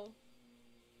 Oh.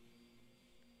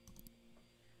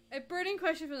 A burning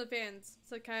question from the fans,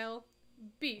 said Kyle.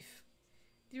 Beef.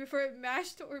 Do you prefer it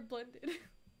mashed or blended?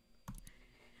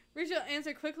 Rachel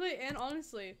answered quickly and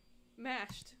honestly.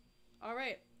 Mashed.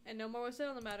 Alright. And no more was said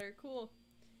on the matter. Cool.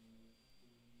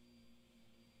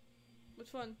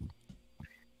 Which one?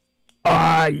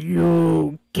 Are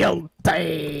you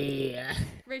guilty?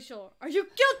 Rachel, are you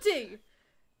guilty?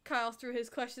 Kyle threw his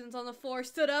questions on the floor,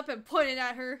 stood up, and pointed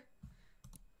at her.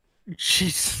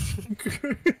 Jesus.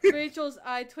 Rachel's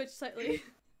eye twitched slightly.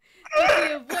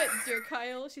 Guilty of what, dear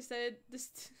Kyle? She said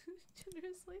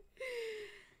generously.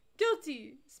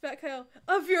 Guilty, spat Kyle,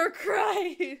 of your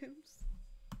crimes.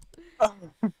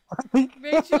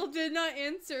 Rachel did not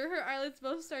answer. Her eyelids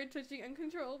both started twitching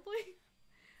uncontrollably.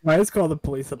 Why is call the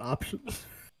police an option?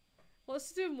 Well,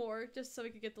 let's do more, just so we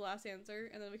can get the last answer,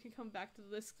 and then we can come back to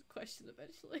this question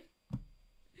eventually.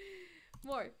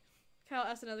 More. Kyle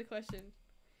asked another question.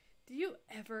 Do you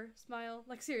ever smile?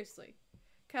 Like, seriously.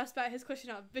 Kyle spat his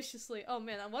question out viciously. Oh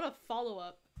man, what a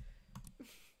follow-up.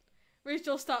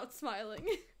 Rachel stopped smiling.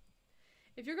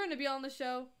 If you're going to be on the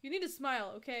show, you need to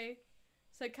smile, okay?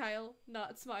 Said Kyle,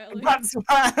 not smiling. Not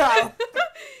smile!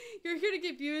 You're here to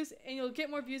get views, and you'll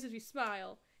get more views if you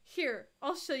smile. Here,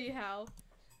 I'll show you how.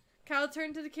 Kyle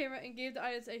turned to the camera and gave the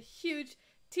audience a huge,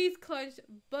 teeth-clenched,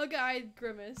 bug-eyed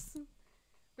grimace.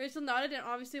 Rachel nodded and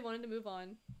obviously wanted to move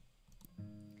on.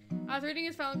 After reading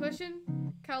his final question,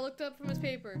 Kyle looked up from his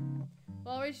paper.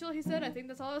 Well, Rachel, he said, I think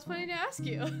that's all I was planning to ask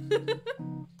you.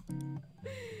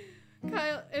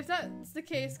 Kyle, if that's the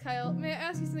case, Kyle, may I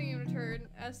ask you something in return?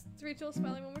 Asked Rachel,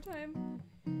 smiling one more time.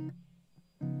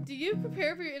 Do you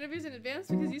prepare for your interviews in advance?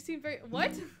 Because you seem very...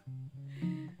 What?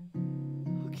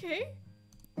 Okay.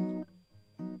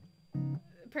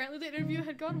 Apparently the interview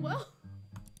had gone well.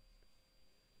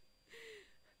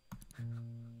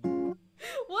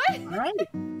 What? Alright.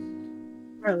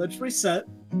 Alright, let's reset.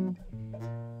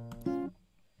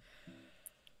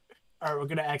 Alright, we're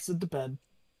gonna exit the bed.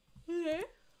 Okay.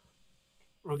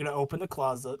 We're gonna open the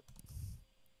closet.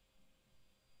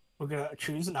 We're gonna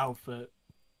choose an outfit.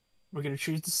 We're gonna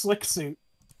choose the slick suit.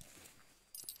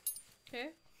 Okay.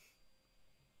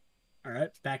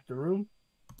 Alright, back to room.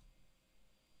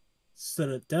 Sit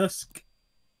at desk.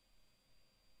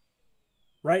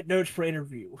 Write notes for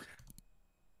interview.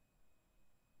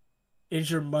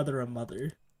 Is your mother a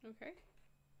mother? Okay.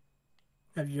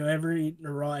 Have you ever eaten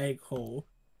a raw egg whole?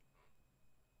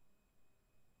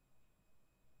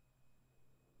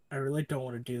 I really don't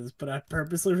want to do this, but I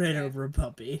purposely ran Okay. over a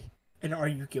puppy. And are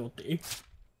you guilty?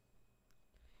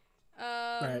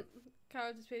 Right.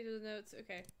 Cover this page of the notes.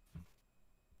 Okay.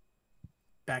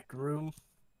 Back to room.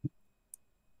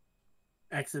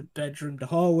 Exit bedroom to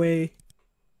hallway.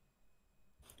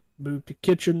 Move to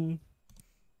kitchen.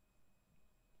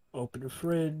 Open the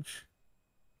fridge.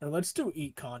 Now let's do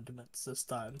eat condiments this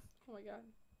time. Oh my god.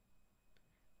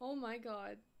 Oh my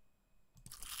god.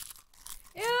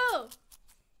 Ew!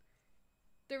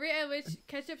 The rate at which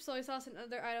ketchup, soy sauce, and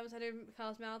other items entered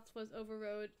Kyle's mouth was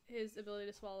overrode his ability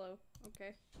to swallow.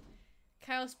 Okay.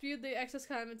 Kyle spewed the excess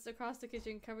condiments across the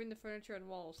kitchen, covering the furniture and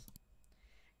walls.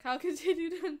 Kyle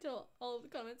continued until all of the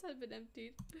condiments had been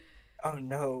emptied. Oh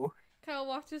no. Kyle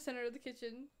walked to the center of the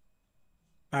kitchen.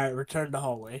 Alright, return to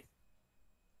hallway.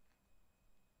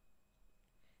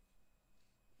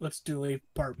 Let's do a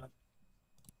apartment.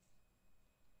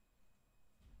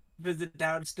 Visit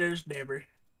downstairs neighbor.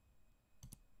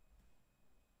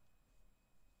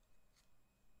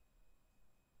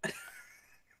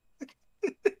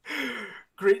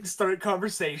 Greet and start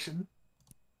conversation.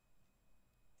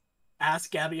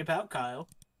 Ask Gabby about Kyle.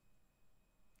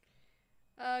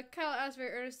 Kyle asked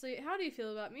very earnestly, "How do you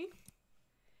feel about me?"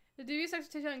 The dubious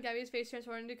expectation on Gabby's face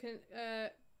transformed into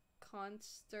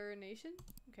consternation.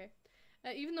 Okay.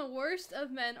 Even the worst of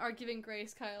men are giving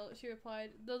grace, Kyle, she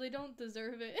replied, though they don't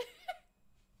deserve it.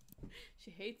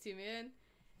 She hates you, man.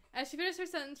 As she finished her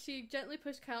sentence, she gently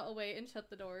pushed Kyle away and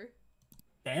shut the door.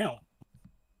 Damn.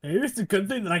 Maybe it's a good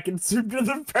thing that I consumed for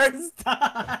the first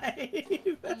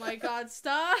time. Oh my god,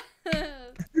 stop!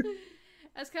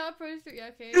 As Kyle approached her, yeah,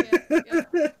 okay,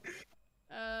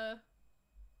 yeah.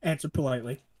 Answer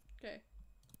politely. Okay.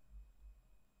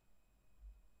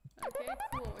 Okay,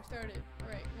 cool, we're started.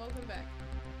 Alright, welcome back.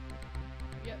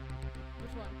 Yep.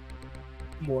 Which one?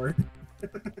 More.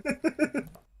 Let's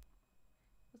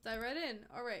dive right in.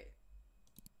 Alright.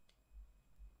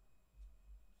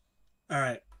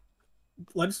 Alright.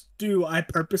 Let's do I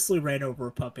purposely ran over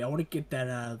a puppy. I want to get that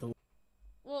out of the way.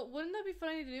 Well, wouldn't that be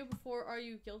funny to do before Are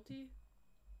You Guilty?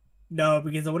 No,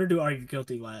 because I want to do Are You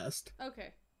Guilty last.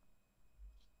 Okay.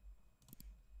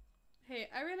 Hey,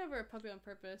 I ran over a puppy on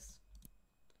purpose.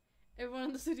 Everyone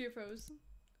in the studio froze.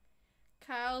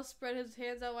 Kyle spread his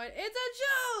hands out wide. It's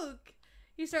a joke!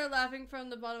 He started laughing from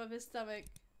the bottom of his stomach.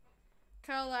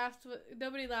 Kyle laughed.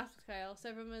 Nobody laughed with Kyle.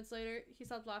 Several minutes later, he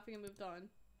stopped laughing and moved on.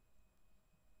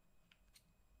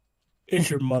 Is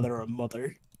your mother a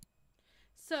mother?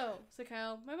 So, said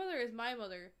Kyle, my mother is my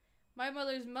mother. My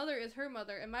mother's mother is her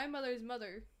mother, and my mother's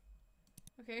mother.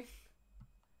 Okay.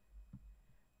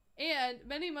 And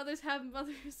many mothers have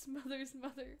mother's mother's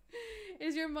mother.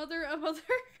 Is your mother a mother?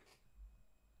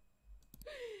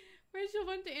 Rachel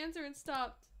went to answer and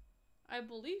stopped. I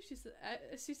believe she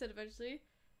said eventually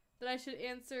that I should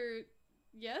answer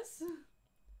yes.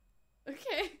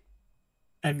 Okay.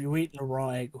 Have you eaten a raw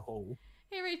egg whole?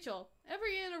 Hey Rachel, ever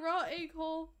eaten a raw egg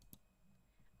whole?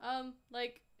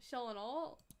 Like shell and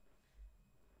all?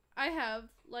 I have,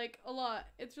 like, a lot.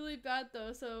 It's really bad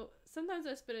though, so sometimes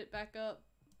I spit it back up.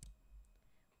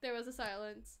 There was a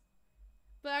silence.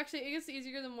 But actually, it gets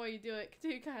easier the more you do it,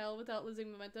 continued Kyle without losing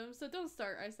momentum, so don't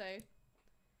start, I say.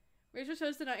 Rachel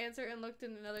chose to not answer and looked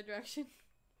in another direction.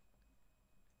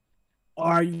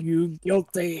 Are you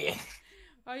guilty?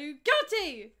 Are you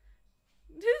guilty?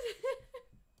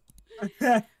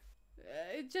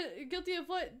 Guilty of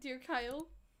what, dear Kyle?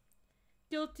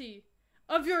 Guilty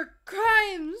of your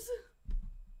crimes!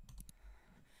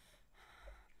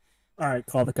 Alright,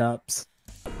 call the cops.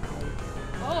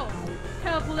 Oh,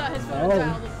 Kyle pulled out his phone and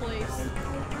dialed the police.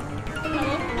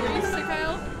 Hello, police, said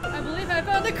Kyle. I believe I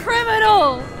found the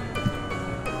criminal!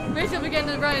 Rachel began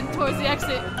to run towards the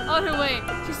exit. On her way,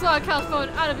 she saw Kyle's phone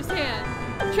out of his hand.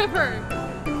 Trip her!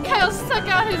 Kyle stuck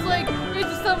out his leg,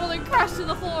 Rachel stumbled and crashed to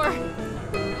the floor.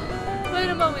 But in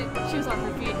a moment, she was on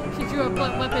her feet. She drew a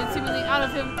blunt weapon seemingly out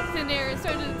of thin air and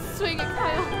started to swing at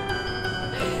Kyle.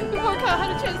 Before Kyle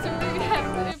had a chance to react,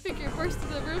 a figure burst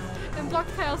into the roof and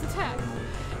blocked Kyle's attack.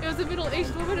 It was a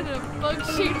middle-aged woman in a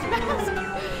bug-shaped mask.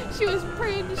 She was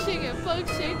praying to shake a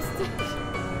bug-shaped stick.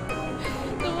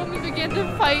 The woman and began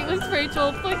to fight with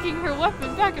Rachel, flicking her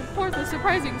weapon back and forth with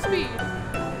surprising speed.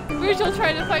 Rachel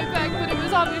tried to fight back, but it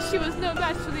was obvious she was no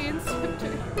match for the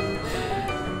instructor.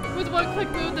 With one quick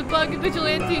move, the bug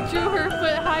vigilante drew her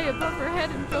foot high above her head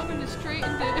and drove into straight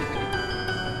into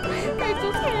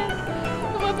Rachel's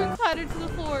hand. The weapon clattered to the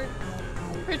floor.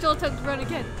 Rachel attempted to run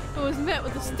again, but was met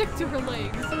with a stick to her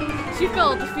legs. She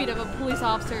fell at the feet of a police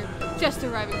officer just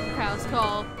arriving from Kyle's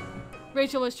call.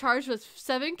 Rachel was charged with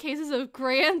 7 cases of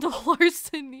grand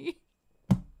larceny.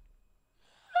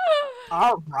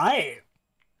 All right.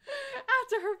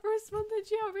 After her first month in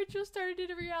jail, Rachel started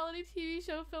a reality TV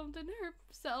show filmed in her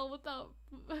cell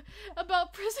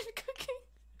about prison cooking.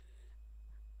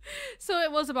 So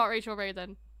it was about Rachel Ray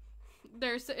then.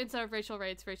 Instead of Rachel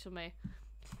Ray, it's Rachel May.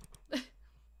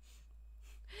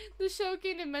 The show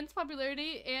gained immense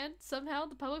popularity, and somehow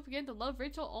the public began to love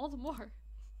Rachel all the more.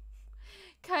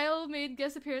 Kyle made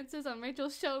guest appearances on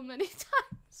Rachel's show many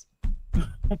times.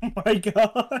 Oh my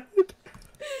god.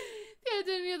 The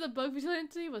identity of the bug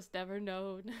vigilante was never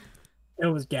known. It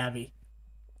was Gabby.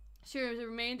 She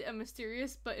remained a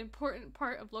mysterious but important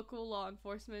part of local law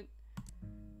enforcement.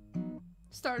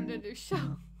 Started a new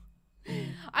show.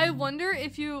 I wonder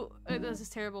if you... this is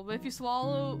terrible, but if you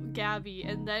swallow Gabby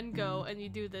and then go and you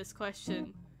do this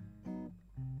question,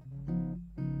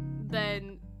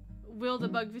 then will the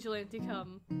bug vigilante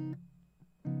come?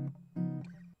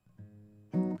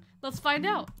 Let's find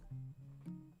out.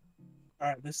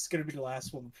 Alright, this is gonna be the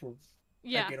last one before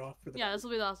I get off for the this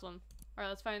will be the last one. Alright,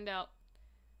 let's find out.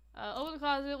 Open the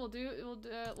closet, we'll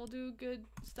do good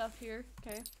stuff here.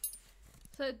 Okay.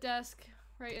 Set at desk,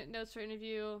 write notes for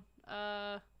interview.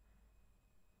 I'll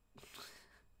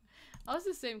ask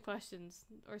the same questions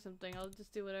or something. I'll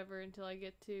just do whatever until I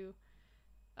get to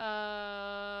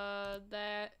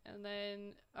that, and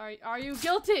then are you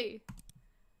guilty?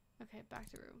 Okay, back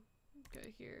to room. Go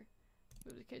here.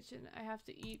 Move to the kitchen. I have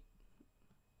to eat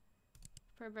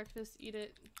for breakfast. Eat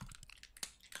it.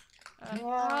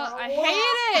 I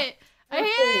hate it. I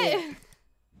hate it.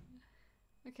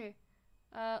 Okay.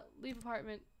 Leave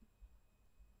apartment.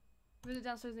 Visit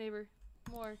downstairs neighbor.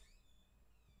 More.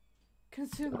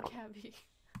 Consume Gabby.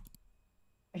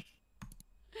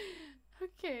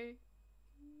 Okay.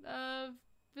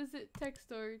 Visit tech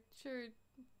store. Sure.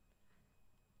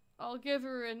 I'll give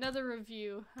her another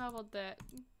review. How about that?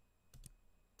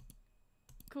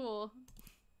 Cool.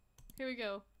 Here we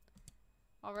go.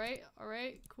 Alright,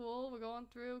 cool. We're going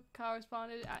through. Kyle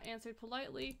responded. I answered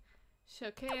politely.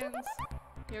 Shook hands.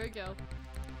 Here we go.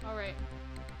 Alright.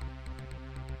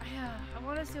 Yeah, I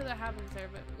want to see what that happens there,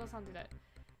 but let's not do that.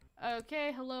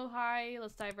 Okay, hello, hi.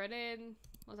 Let's dive right in.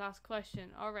 Let's ask a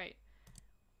question. Alright.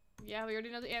 Yeah, we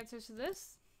already know the answers to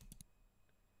this.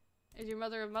 Is your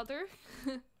mother a mother?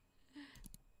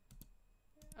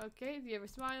 Okay, do you ever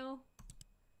smile?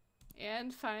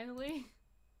 And finally,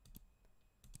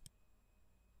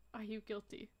 are you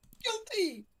guilty?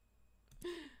 Guilty!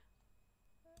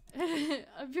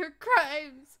 Of your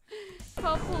crimes.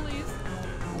 Call police.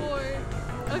 Or,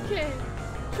 okay,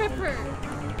 tripper.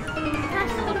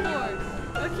 Crash on the floor.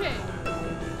 Okay.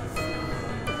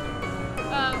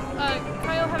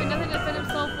 Kyle, having nothing to defend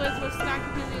himself with, was smacked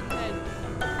repeatedly in the head.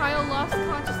 Kyle lost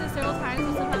consciousness several times,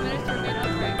 but somehow managed to remain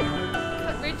upright.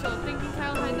 Rachel, thinking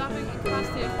Kyle had not been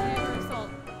incapacitated, continued her assault.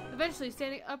 Eventually,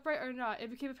 standing upright or not, it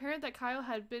became apparent that Kyle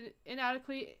had been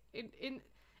inadequately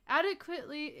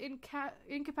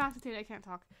incapacitated. I can't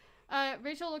talk.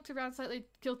 Rachel looked around slightly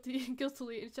guiltily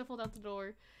and shuffled out the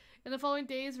door. In the following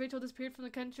days, Rachel disappeared from the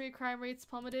country. Crime rates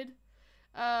plummeted.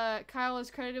 Kyle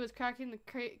was credited with cracking the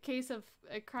case of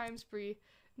a crime spree.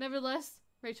 Nevertheless,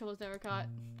 Rachel was never caught.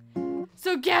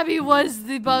 So Gabby was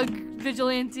the bug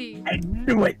vigilante. I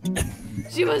knew it.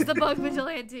 She was the bug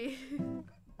vigilante.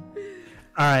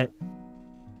 Alright.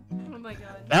 Oh my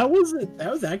god. That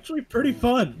was actually pretty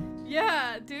fun.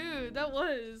 Yeah, dude, that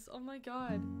was. Oh my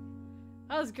god.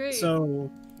 That was great.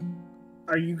 So,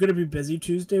 are you gonna be busy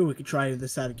Tuesday? We could try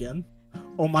this out again.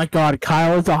 Oh my god,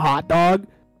 Kyle is a hot dog?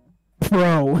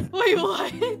 Bro. Wait,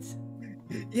 what?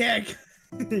 Yeah,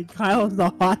 Kyle is a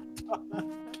hot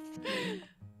dog.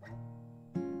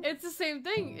 It's the same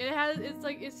thing.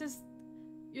 It's just,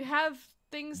 you have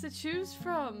things to choose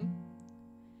from.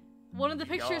 One of the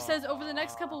pictures says, over the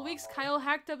next couple weeks, Kyle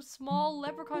hacked up small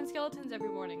leprechaun skeletons every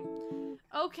morning.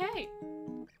 Okay.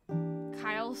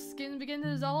 Kyle's skin began to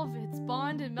dissolve, its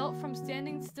bond, and melt from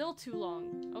standing still too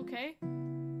long. Okay.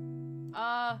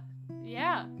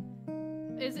 Yeah.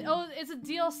 It's a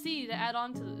DLC to add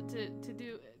on to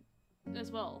do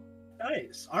as well.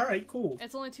 Nice. Alright, cool.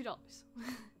 It's only $2.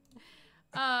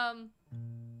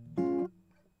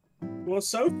 Well,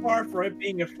 so far for it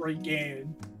being a free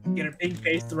game, Get a pink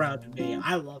face throughout the video.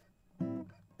 I love it.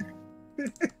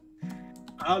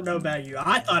 I don't know about you.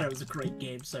 I thought it was a great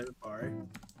game so far.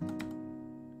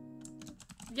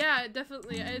 Yeah,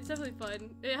 definitely. It's definitely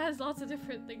fun. It has lots of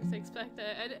different things to expect.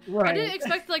 I Right. didn't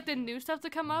expect like the new stuff to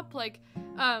come up, like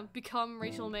become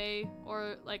Rachel May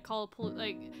or like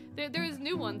like there's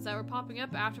new ones that were popping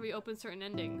up after we opened certain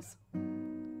endings.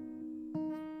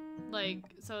 Like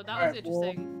so that was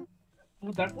interesting.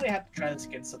 We'll definitely have to try this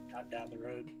again sometime down the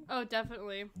road. Oh,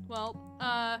 definitely. Well,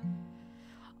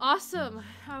 awesome.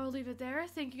 I will leave it there.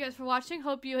 Thank you guys for watching.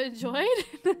 Hope you enjoyed.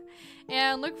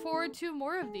 And look forward to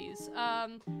more of these.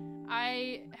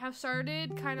 I have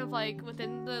started kind of like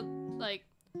within the, like,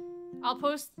 I'll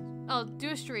do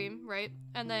a stream, right?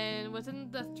 And then within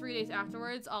the 3 days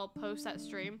afterwards, I'll post that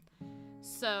stream.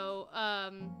 So,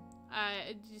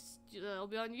 it'll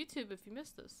be on YouTube if you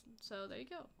missed this. So there you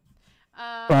go.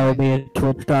 Follow me at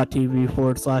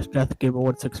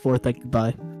twitch.tv/deathgamer164. Thank you,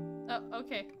 bye. Oh,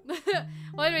 okay.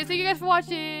 Well, anyways, thank you guys for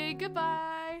watching.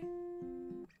 Goodbye.